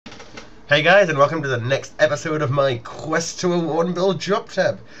Hey guys, and welcome to the next episode of my Quest to a 1 Bill Drop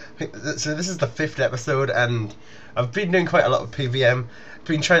Tab. So this is the 5th episode, and I've been doing quite a lot of PVM.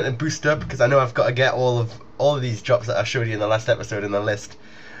 Been trying to boost up because I know I've got to get all of these drops that I showed you in the last episode in the list.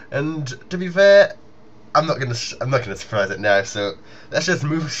 And to be fair, I'm not gonna surprise it now. So let's just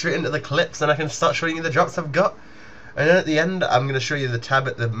move straight into the clips, and I can start showing you the drops I've got. And then at the end, I'm going to show you the tab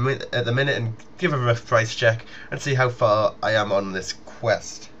at the minute and give a rough price check and see how far I am on this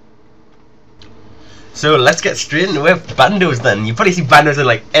quest. So let's get straight into it with bandos then. You probably see bandos in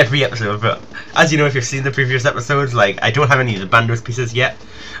like every episode, but as you know, if you've seen the previous episodes, like I don't have any of the bandos pieces yet.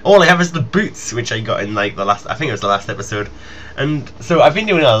 All I have is the boots, which I got in like the last, I think it was the last episode. And so I've been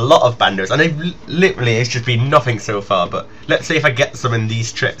doing a lot of bandos, and it's just been nothing so far, but let's say if I get some in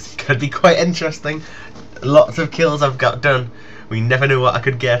these trips, it could be quite interesting. Lots of kills I've got done. We never know what I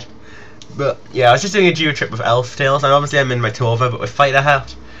could get. But yeah, I was just doing a duo trip with Elf Tails, and obviously I'm in my Tova, but with Fighter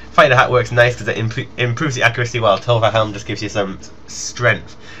Hat. Fighter Hat works nice because it improves the accuracy, while Tova Helm just gives you some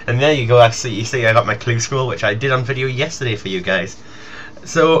strength. And there you go, you see I got my clue scroll, which I did on video yesterday for you guys.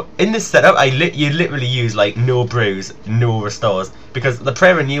 So in this setup, you literally use like no brews, no restores, because the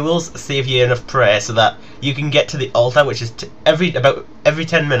prayer renewals save you enough prayer so that you can get to the altar, which is every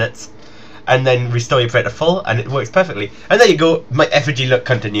 10 minutes. And then restore your prayer to full, and it works perfectly. And there you go, my effigy look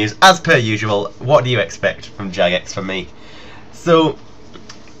continues, as per usual. What do you expect from Jagex from me? So,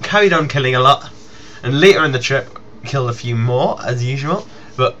 carried on killing a lot, and later in the trip, killed a few more, as usual.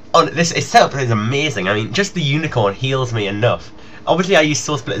 But on this setup is amazing. I mean, just the unicorn heals me enough. Obviously I use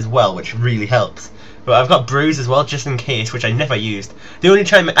Soul Split as well, which really helps. But I've got Bruise as well, just in case, which I never used. The only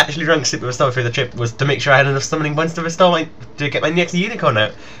time I actually drank Super Restore through the trip was to make sure I had enough summoning points to get my next unicorn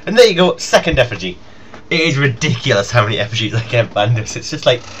out. And there you go, second effigy. It is ridiculous how many effigies I get bandos. It's just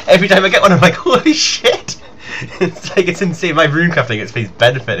like, every time I get one I'm like, holy shit! It's insane. My rune crafting it's been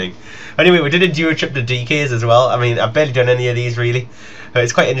benefiting. Anyway, we did a duo trip to DKs as well. I mean, I've barely done any of these really. But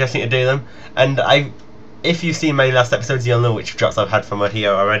it's quite interesting to do them. And if you've seen my last episodes, you'll know which drops I've had from here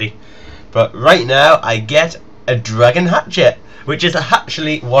already. But right now, I get a Dragon Hatchet, which is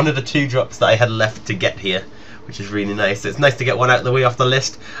actually one of the 2 drops that I had left to get here, which is really nice. It's nice to get one out of the way off the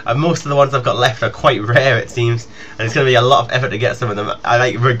list. Most of the ones I've got left are quite rare, it seems, and it's going to be a lot of effort to get some of them.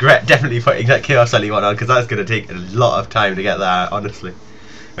 I regret definitely putting that Chaos Ellie one on, because that's going to take a lot of time to get that, honestly.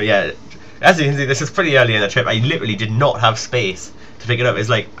 But yeah, as you can see, this is pretty early in the trip. I literally did not have space to pick it up. It's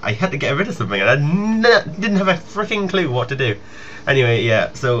like I had to get rid of something, and I didn't have a freaking clue what to do. Anyway,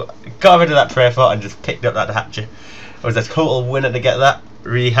 yeah, so got rid of that prayer fort and just picked up that hatchet. It was a total winner to get that.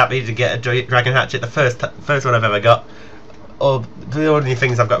 Really happy to get a Dragon Hatchet, the first one I've ever got. The only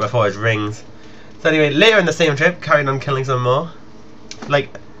things I've got before is rings. So anyway, later in the same trip, carrying on killing some more. Like,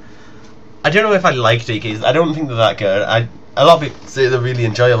 I don't know if I like DKs. I don't think they're that good. A lot of people say they're really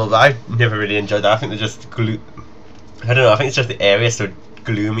enjoyable, but I've never really enjoyed that. I think they're just I don't know, I think it's just the area so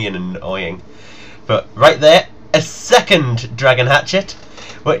gloomy and annoying. But right there, a second Dragon Hatchet,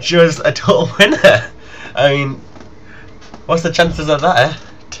 which was a total winner. I mean, what's the chances of that, eh?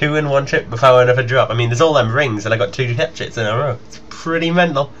 2 in 1 trip without another drop. I mean, there's all them rings and I got 2 hatchets in a row. It's pretty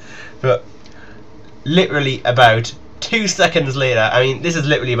mental. But literally about 2 seconds later, I mean, this is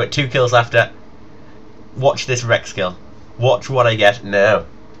literally about 2 kills after. Watch this wreck skill. Watch what I get now.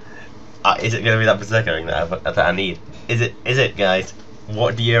 Is it going to be that berserker ring that I need? Is it, guys?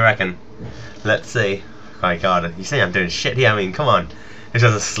 What do you reckon? Let's see. Oh my god, you say I'm doing shit here, I mean, come on. It's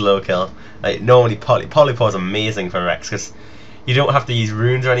just a slow kill. Like, normally Polypore is amazing for wrecks, because you don't have to use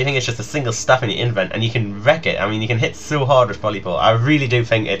runes or anything, it's just a single staff in your invent, and you can wreck it. I mean, you can hit so hard with Polypore. I really do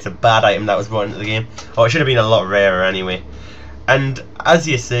think it's a bad item that was brought into the game. Or it should have been a lot rarer anyway. And, as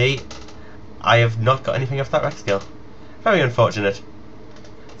you see, I have not got anything off that wreck skill. Very unfortunate.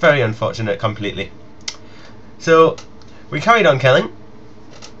 Very unfortunate, completely. So, we carried on killing.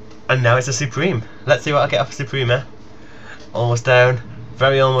 And now it's a Supreme. Let's see what I get off Supreme, eh? Almost down.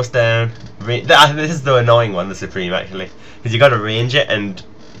 Very almost down. This is the annoying one, the Supreme, actually. Because you got to range it, and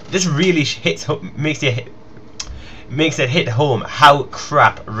this really makes it hit home how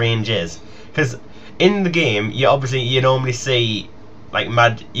crap range is. Because in the game, you normally see, like,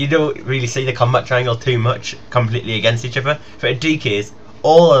 you don't really see the combat triangle too much completely against each other. But in DKs,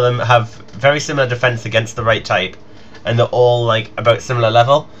 all of them have very similar defense against the right type. And they're all, like, about similar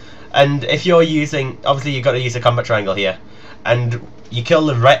level. And if you're using, obviously you've got to use a combat triangle here, and you kill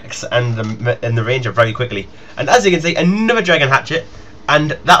the Rex and the Ranger very quickly. And as you can see, another Dragon Hatchet,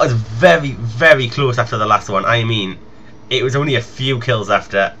 and that was very, very close after the last one. I mean, it was only a few kills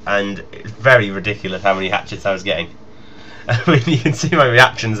after, and it's very ridiculous how many hatchets I was getting. I mean, you can see my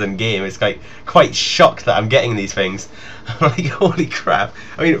reactions in game. It's quite shocked that I'm getting these things. I'm like, holy crap!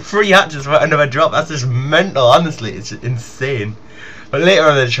 I mean, 3 hatches for another drop. That's just mental. Honestly, it's insane. But later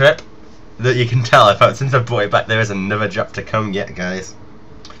on in the trip, that you can tell, since I brought it back, there is another drop to come yet, guys.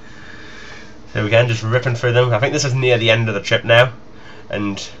 So again, just ripping through them. I think this is near the end of the trip now,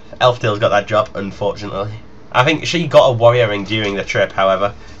 and Elftail's got that drop, unfortunately. I think she got a warrior ring during the trip,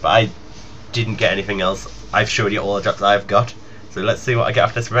 however, but I didn't get anything else. I've showed you all the drops I've got, so let's see what I get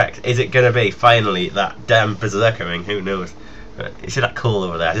after this Rex. Is it gonna be finally that damn berserker ring? Who knows? But you see that coal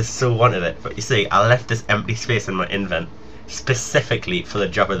over there? I just so wanted it, but you see, I left this empty space in my invent specifically for the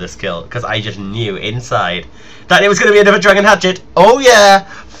drop of this kill, because I just knew inside that it was gonna be another dragon hatchet. Oh yeah,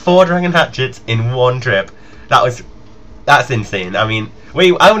 4 dragon hatchets in one trip. That's insane. I mean,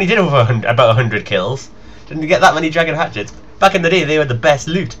 I only did about 100 kills. Didn't get that many dragon hatchets. Back in the day, they were the best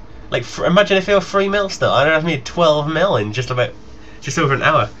loot. Like, imagine if they were 3 mil still. I don't know, I've made 12 mil in just over an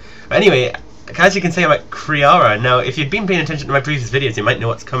hour. But anyway, as you can see, I'm at Kieren. Now, if you've been paying attention to my previous videos, you might know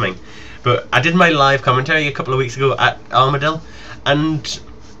what's coming. But I did my live commentary a couple of weeks ago at Armadillo, and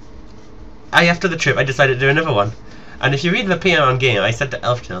after the trip, I decided to do another one. And if you read the PM on game, I said to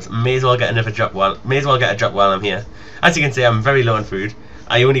Elftails, may as well get a drop while I'm here. As you can see, I'm very low on food.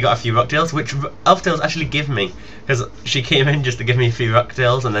 I only got a few rocktails, which Elftails actually gave me, because she came in just to give me a few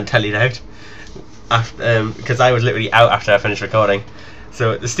rocktails and then tellied out. Because I was literally out after I finished recording.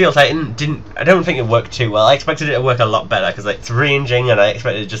 So the Steel Titan I don't think it worked too well. I expected it to work a lot better, because it's ranging and I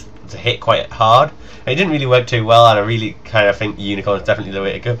expected it just to hit quite hard. It didn't really work too well, and I really kind of think Unicorn is definitely the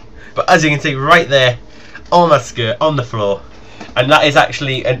way to go. But as you can see right there, on my skirt, on the floor, and that is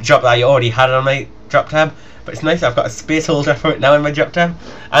actually a drop that I already had on my drop tab. But it's nice, I've got a space holder for it now in my drop tab.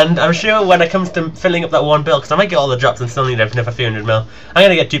 And I'm sure when it comes to filling up that one bill, because I might get all the drops and still need another 300 mil, I'm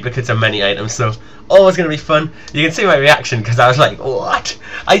going to get duplicates of many items, so always going to be fun. You can see my reaction, because I was like, what?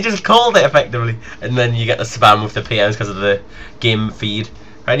 I just called it effectively. And then you get the spam with the PMs because of the game feed.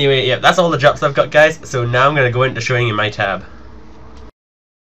 Anyway, yeah, that's all the drops I've got, guys. So now I'm going to go into showing you my tab.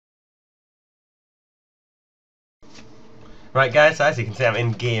 Right, guys, so as you can see, I'm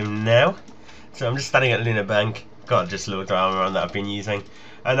in game now. So I'm just standing at Luna Bank, got just loads of armor on that I've been using,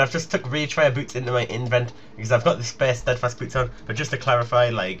 and I've just took Rage Fire boots into my invent because I've got the spare steadfast boots on. But just to clarify,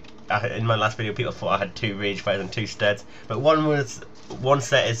 like in my last video, people thought I had 2 Rage Fires and 2 steads, but one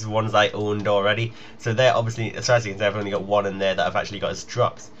set is ones I owned already. So they're obviously, so as you can see, I've only got 1 in there that I've actually got as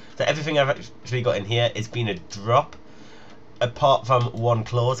drops. So everything I've actually got in here has been a drop, apart from 1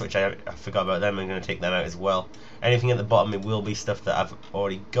 claws, which I forgot about them. I'm going to take them out as well. Anything at the bottom, it will be stuff that I've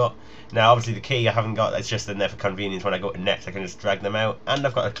already got. Now, obviously, the key I haven't got, it's just in there for convenience. When I go to next, I can just drag them out. And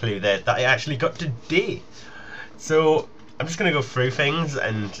I've got a clue there that I actually got today. So, I'm just going to go through things.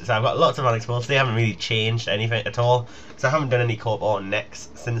 And so I've got lots of unexposed. They haven't really changed anything at all, because I haven't done any co-op or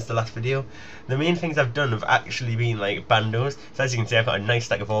next since the last video. The main things I've done have actually been like bandos. So as you can see, I've got a nice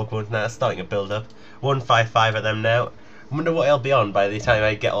stack of orc bones now. It's starting to build up. 155 of them now. I wonder what I'll be on by the time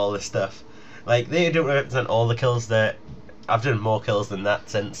I get all this stuff. Like, they don't represent all the kills there. I've done more kills than that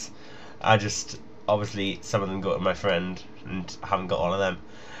since. I just, obviously, some of them go to my friend, and I haven't got all of them.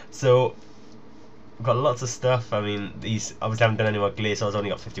 So, I've got lots of stuff. I mean, these, obviously I haven't done any more glacors, I've only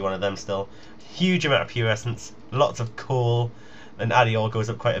got 51 of them still. Huge amount of pure essence, lots of coal, and Adiol goes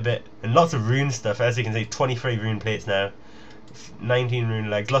up quite a bit. And lots of rune stuff, as you can see, 23 rune plates now. 19 rune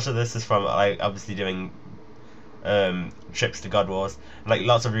legs. Lots of this is from, like, obviously doing trips to God Wars. Like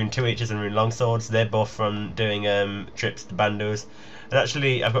lots of rune 2Hs and rune longswords, they're both from doing trips to bandos. And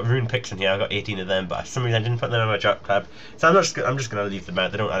actually I've got rune picks in here, I've got 18 of them, but for some reason I didn't put them on my drop tab, so I'm just going to leave them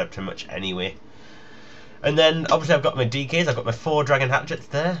out. They don't add up to much anyway. And then obviously I've got my DKs, I've got my 4 dragon hatchets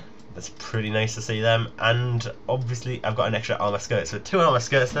there. That's pretty nice to see them. And obviously I've got an extra armor skirt, so 2 armor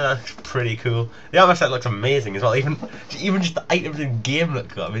skirts there. That's pretty cool. The armor set looks amazing as well. Even just the items in game look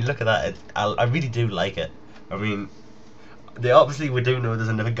good. I mean, look at that. I really do like it. I mean, we do know there's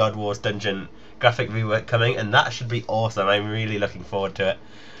another God Wars dungeon graphic rework coming, and that should be awesome. I'm really looking forward to it.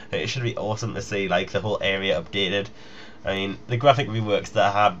 It should be awesome to see like the whole area updated. I mean, the graphic reworks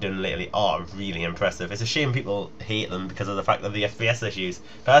that I have done lately are really impressive. It's a shame people hate them because of the fact of the FPS issues.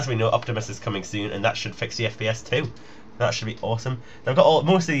 But as we know, Optimus is coming soon, and that should fix the FPS too. That should be awesome. I've got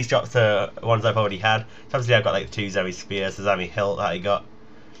most of these drops are ones I've already had. So obviously I've got like 2 Zoe Spears, the Zoe Hilt that I got.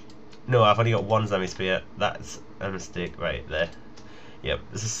 No, I've only got 1 Zoe Spear. That's a mistake right there. Yep,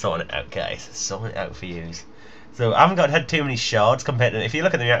 this is sorting it out, guys. Sorting it out for you. So I haven't had too many shards compared to, if you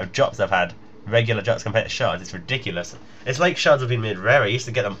look at the amount of drops I've had, regular drops compared to shards, it's ridiculous. It's like shards have been made rare. I used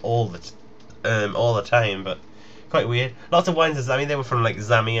to get them all the time, but Quite weird. Lots of wines, I mean, they were from like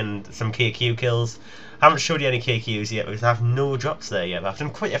Zami and some KQ kills. I haven't showed you any KQs yet because I have no drops there yet, but I've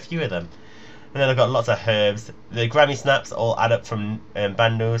done quite a few of them. And then I've got lots of herbs. The Grammy Snaps all add up from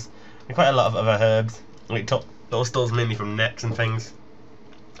bandos. And quite a lot of other herbs. Like those stores mainly from nets and things.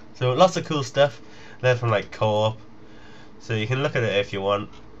 So lots of cool stuff. They're from like Co-op. So you can look at it if you want.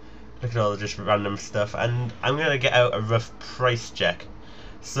 Look at all the just random stuff. And I'm going to get out a rough price check.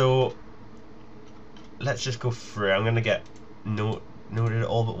 So let's just go through. I'm going to get noted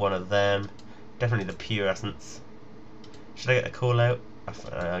all but one of them. Definitely the pure essence. Should I get the coal out?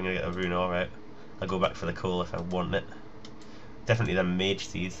 I'm going to get the rune ore out. I'll go back for the coal if I want it. Definitely the mage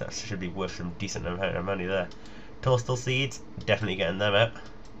seeds. That should be worth some decent amount of money there. Toastal seeds. Definitely getting them out.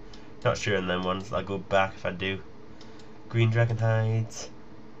 Not sure on them ones. I'll go back if I do. Green dragon hides.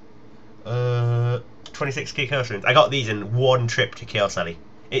 26k chaos runes. I got these in one trip to Chaos Alley.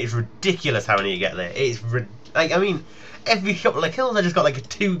 It is ridiculous how many you get there. It is like, I mean, every couple of kills I just got like a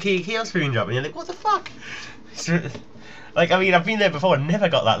 2k chaos rune drop, and you're like, what the fuck? Like, I mean, I've been there before and never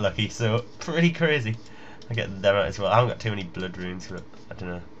got that lucky, so pretty crazy. I get them out as well. I haven't got too many blood runes, but I don't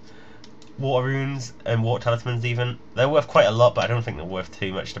know. Water runes and water talismans even. They're worth quite a lot, but I don't think they're worth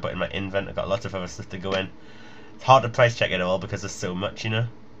too much to put in my invent. I've got lots of other stuff to go in. It's hard to price check it all because there's so much, you know.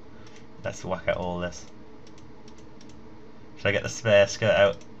 Let's whack out all this. Should I get the spare skirt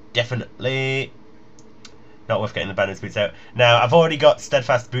out? Definitely. Not worth getting the bandits boots out. Now, I've already got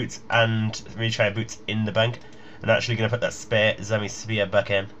steadfast boots and retry boots in the bank. I'm actually going to put that spare Zami spear back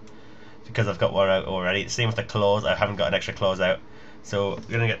in because I've got one out already. Same with the claws. I haven't got an extra claws out. So, I'm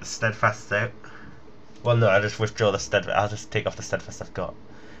going to get the steadfast out. Well, no, I'll just withdraw the steadfast. I'll just take off the steadfast I've got.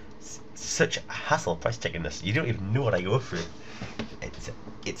 It's such a hassle price checking this. You don't even know what I go through.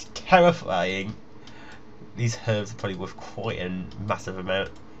 It's terrifying. These herbs are probably worth quite a massive amount.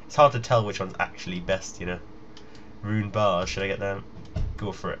 It's hard to tell which one's actually best, you know. Rune bars, should I get them?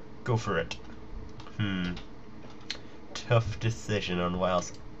 Go for it. Go for it. Tough decision on what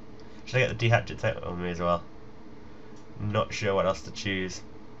else. Should I get the de-hatchets out? Oh, may as well. Not sure what else to choose.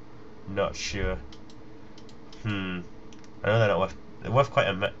 Not sure. I know they're not worth. They're worth quite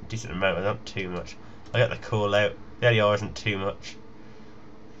a decent amount, but not too much. I got the coal out. The LER isn't too much.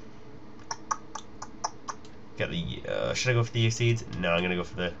 Get the. Should I go for the U seeds? No, I'm gonna go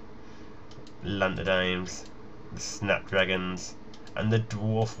for the Lantadymes, the Snapdragons, and the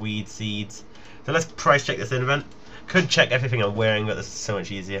Dwarf Weed seeds. So let's price check this invent. Could check everything I'm wearing, but this is so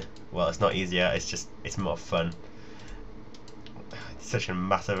much easier. Well, it's not easier. It's more fun. It's such a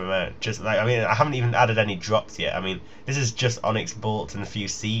massive amount. Just like, I mean, I haven't even added any drops yet. I mean, this is just Onyx bolts and a few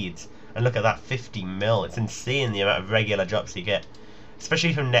seeds. And look at that, 50 mil. It's insane the amount of regular drops you get.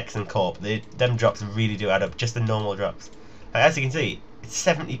 Especially from Nex and Corp. Them drops really do add up, just the normal drops. Like, as you can see, it's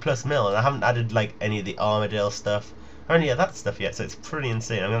 70 plus mil, and I haven't added like any of the Armadale stuff or any of that stuff yet, so it's pretty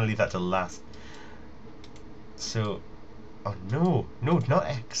insane. I'm going to leave that to last. So, oh no, not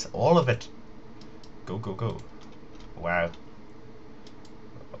X, all of it. Go, go, go. Wow.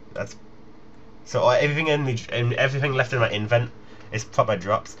 That's so everything everything left in my invent is proper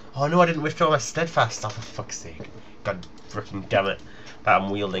drops. Oh no, I didn't withdraw my steadfast. Oh, for fuck's sake! God freaking damn it! That I'm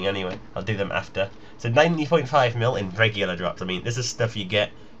wielding anyway. I'll do them after. So 90.5 mil in regular drops. I mean, this is stuff you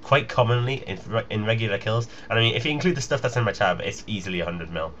get quite commonly in regular kills. And I mean, if you include the stuff that's in my tab, it's easily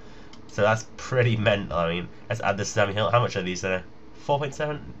 100 mil. So that's pretty mental. I mean, let's add the Sammy Hill. How much are these there?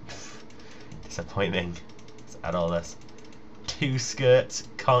 4.7. Disappointing. Let's add all this. 2 skirts.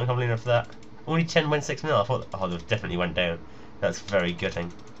 Can't complain of that. Only 10.6 mil. I thought. Oh, those definitely went down. That's very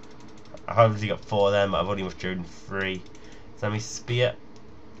gutting. I've obviously got 4 of them, but I've only withdrawn 3. Sammy spear.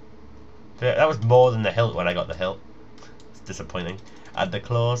 That was more than the hilt when I got the hilt. It's disappointing. Add the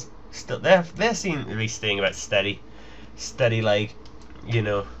claws. Still, they seem to be staying about steady. Steady, like, you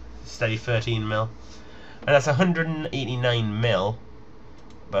know, steady 13 mil. And that's 189 mil.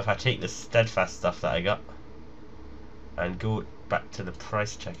 But if I take the steadfast stuff that I got and go back to the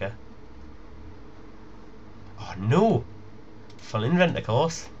price checker. Oh no! Full invent, of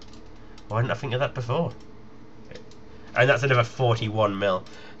course. Why didn't I think of that before? And that's another 41 mil.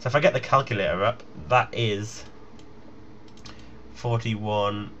 So if I get the calculator up, that is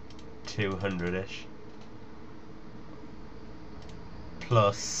 41 200-ish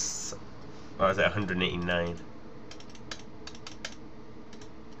plus, what is it, 189.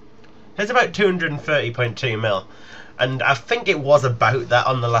 It's about 230.2 mil, and I think it was about that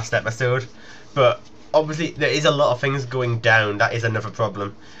on the last episode, but obviously there is a lot of things going down. That is another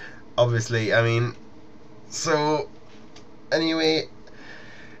problem, obviously. I mean, so anyway,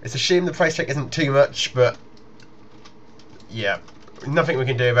 it's a shame the price check isn't too much, but yeah, nothing we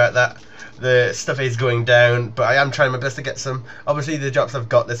can do about that. The stuff is going down, but I am trying my best to get some. Obviously, the drops I've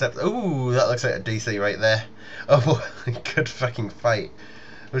got this episode. Ooh, that looks like a DC right there. Oh, good fucking fight.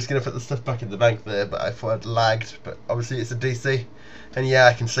 I was going to put the stuff back in the bank there, but I thought I'd lagged. But obviously, it's a DC. And yeah,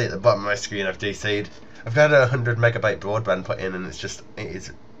 I can see at the bottom of my screen I've DC'd. I've got a 100 megabyte broadband put in, and it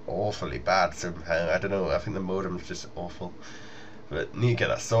is awfully bad somehow. I don't know, I think the modem's just awful. But need to get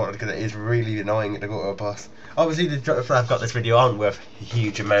that sorted because it is really annoying to go to a boss. Obviously, the drops I've got this video on worth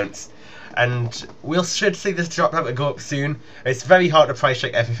huge amounts. And we should see this drop number go up soon. It's very hard to price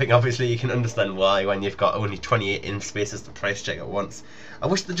check everything. Obviously, you can understand why when you've got only 28 in spaces to price check at once. I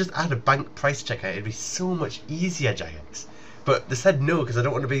wish they just add a bank price checker. It'd be so much easier, Giants. But they said no because I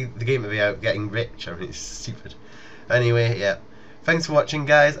don't want the game to be out getting rich. I mean, it's stupid. Anyway, yeah. Thanks for watching,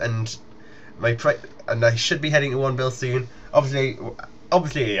 guys. And I should be heading to 1 bill soon.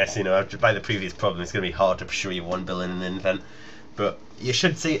 Obviously, yes, you know, by the previous problem, it's going to be hard to show you 1 bill in an event. But you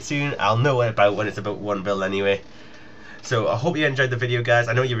should see it soon. I'll know about when it's about 1 bill anyway. So I hope you enjoyed the video, guys.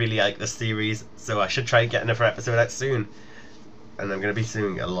 I know you really like this series, so I should try and get another episode out soon. And I'm going to be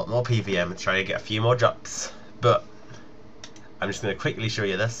doing a lot more PVM and try to get a few more drops. But I'm just going to quickly show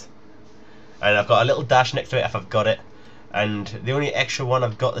you this. And I've got a little dash next to it if I've got it. And the only extra one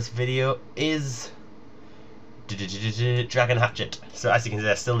I've got this video is Dragon Hatchet. So as you can see,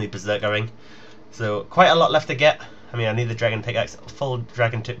 I still need Berserker Ring. So quite a lot left to get. I mean, I need the Dragon Pickaxe, full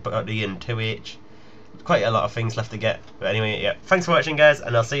Dragon Body and 2H. Quite a lot of things left to get. But anyway, yeah. Thanks for watching, guys,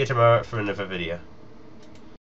 and I'll see you tomorrow for another video.